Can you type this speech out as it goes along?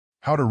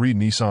How to read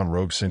Nissan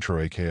Rogue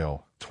Sentra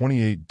AKL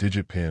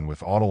 28-digit PIN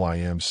with Autel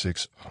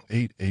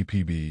IM608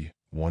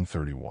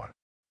 APB131.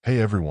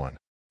 Hey everyone,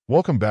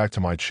 welcome back to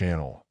my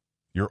channel,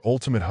 your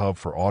ultimate hub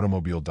for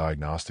automobile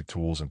diagnostic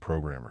tools and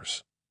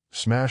programmers.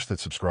 Smash that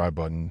subscribe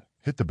button,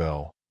 hit the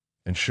bell,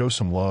 and show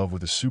some love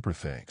with a super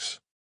thanks.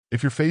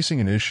 If you're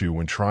facing an issue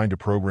when trying to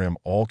program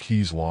all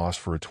keys lost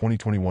for a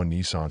 2021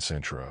 Nissan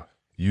Sentra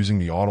using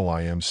the Autel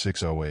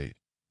IM608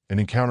 and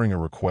encountering a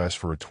request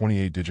for a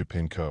 28-digit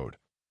PIN code,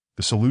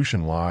 the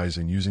solution lies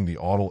in using the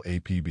Autel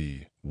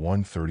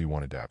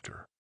APB131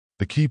 adapter.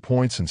 The key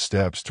points and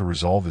steps to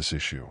resolve this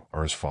issue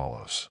are as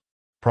follows.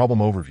 Problem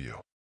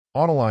overview.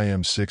 Autel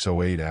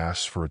IM608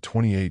 asks for a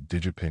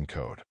 28-digit PIN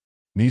code.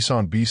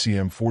 Nissan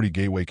BCM40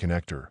 gateway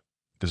connector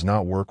does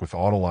not work with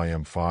Autel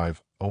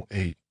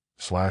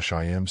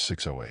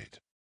IM508/IM608.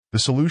 The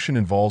solution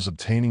involves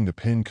obtaining the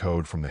PIN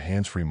code from the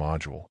hands-free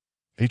module,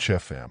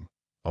 HFM,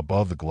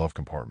 above the glove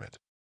compartment.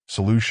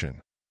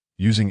 Solution.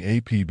 Using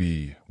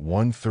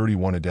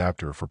APB131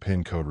 adapter for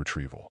PIN code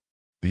retrieval.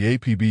 The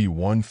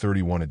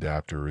APB131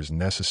 adapter is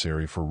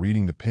necessary for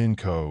reading the PIN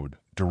code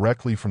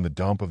directly from the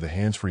dump of the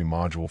hands-free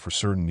module for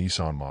certain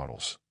Nissan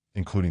models,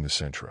 including the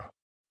Sentra.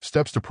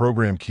 Steps to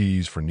program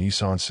keys for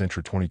Nissan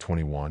Sentra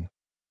 2021.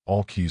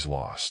 All keys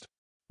lost.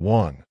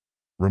 1.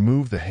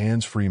 Remove the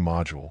hands-free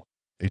module,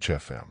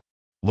 HFM.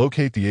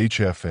 Locate the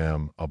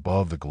HFM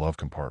above the glove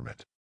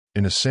compartment.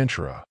 In a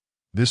Sentra,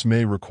 this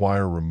may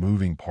require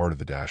removing part of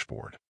the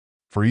dashboard.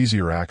 For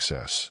easier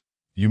access,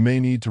 you may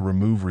need to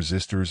remove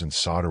resistors and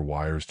solder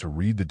wires to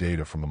read the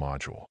data from the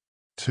module.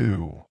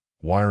 2.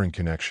 Wiring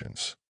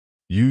connections.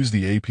 Use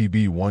the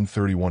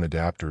APB131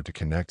 adapter to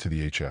connect to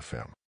the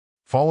HFM.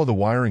 Follow the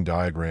wiring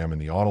diagram in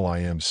the Autel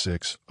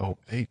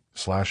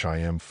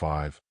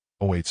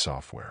IM608/IM508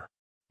 software.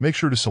 Make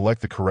sure to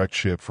select the correct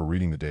chip for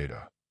reading the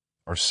data,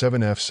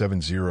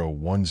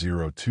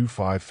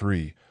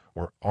 R7F7010253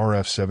 or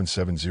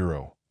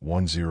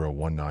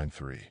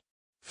RF77010193.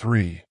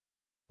 3.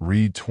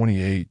 Read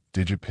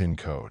 28-digit PIN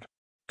code.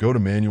 Go to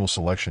Manual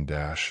Selection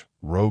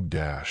Rogue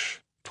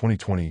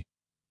 2020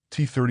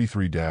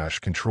 T33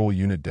 Control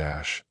Unit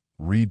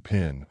Read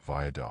PIN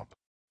via dump.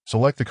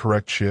 Select the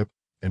correct chip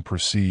and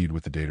proceed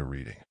with the data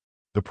reading.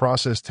 The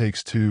process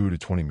takes 2 to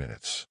 20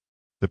 minutes.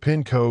 The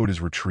PIN code is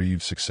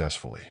retrieved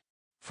successfully.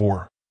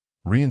 4.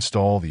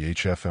 Reinstall the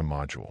HFM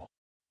module.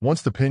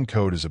 Once the PIN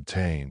code is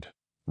obtained,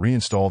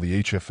 reinstall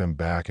the HFM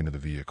back into the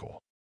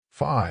vehicle.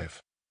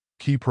 5.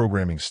 Key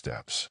programming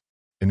steps.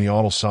 In the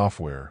Autel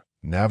software,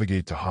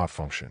 navigate to Hot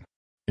function.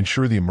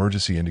 Ensure the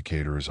emergency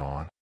indicator is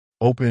on.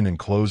 Open and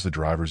close the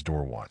driver's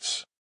door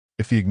once.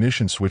 If the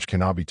ignition switch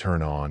cannot be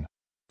turned on,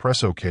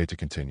 press OK to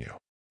continue.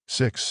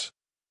 6.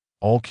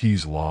 All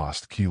keys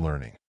lost, key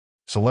learning.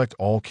 Select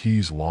All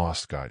keys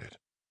lost guided.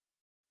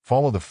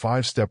 Follow the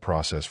 5-step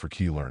process for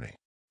key learning.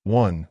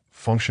 1.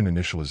 Function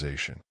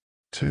initialization.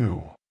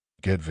 2.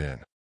 Get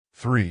VIN.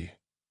 3.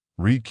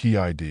 Read key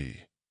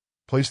ID.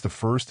 Place the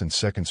first and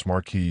second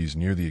smart keys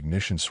near the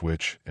ignition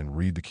switch and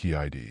read the key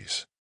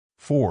IDs.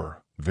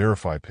 4.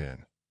 Verify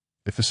PIN.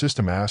 If the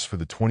system asks for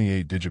the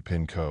 28-digit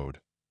PIN code,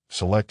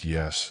 select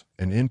Yes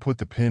and input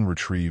the PIN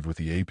retrieved with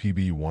the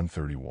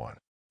APB131.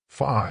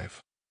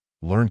 5.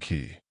 Learn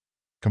key.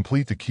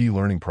 Complete the key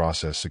learning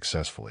process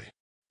successfully.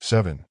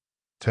 7.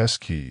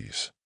 Test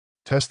keys.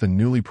 Test the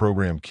newly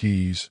programmed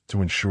keys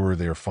to ensure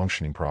they are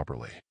functioning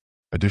properly.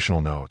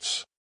 Additional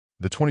notes.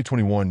 The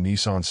 2021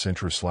 Nissan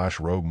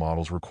Sentra/Rogue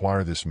models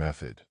require this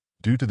method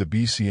due to the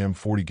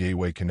BCM40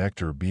 gateway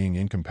connector being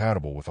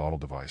incompatible with Autel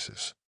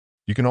devices.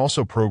 You can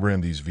also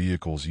program these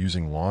vehicles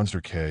using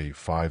Lonsdor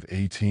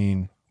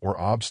K518 or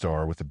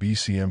Obstar with the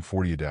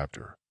BCM40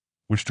 adapter,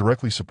 which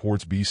directly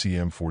supports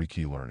BCM40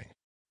 key learning.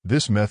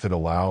 This method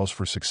allows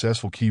for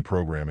successful key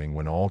programming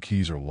when all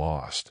keys are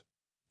lost,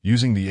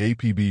 using the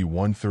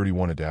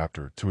APB131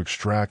 adapter to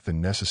extract the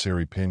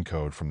necessary PIN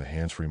code from the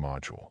hands-free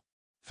module.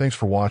 Thanks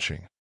for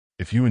watching.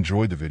 If you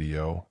enjoyed the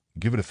video,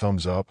 give it a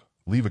thumbs up,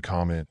 leave a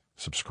comment,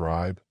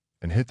 subscribe,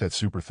 and hit that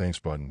super thanks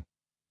button.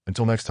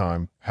 Until next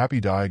time,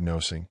 happy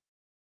diagnosing.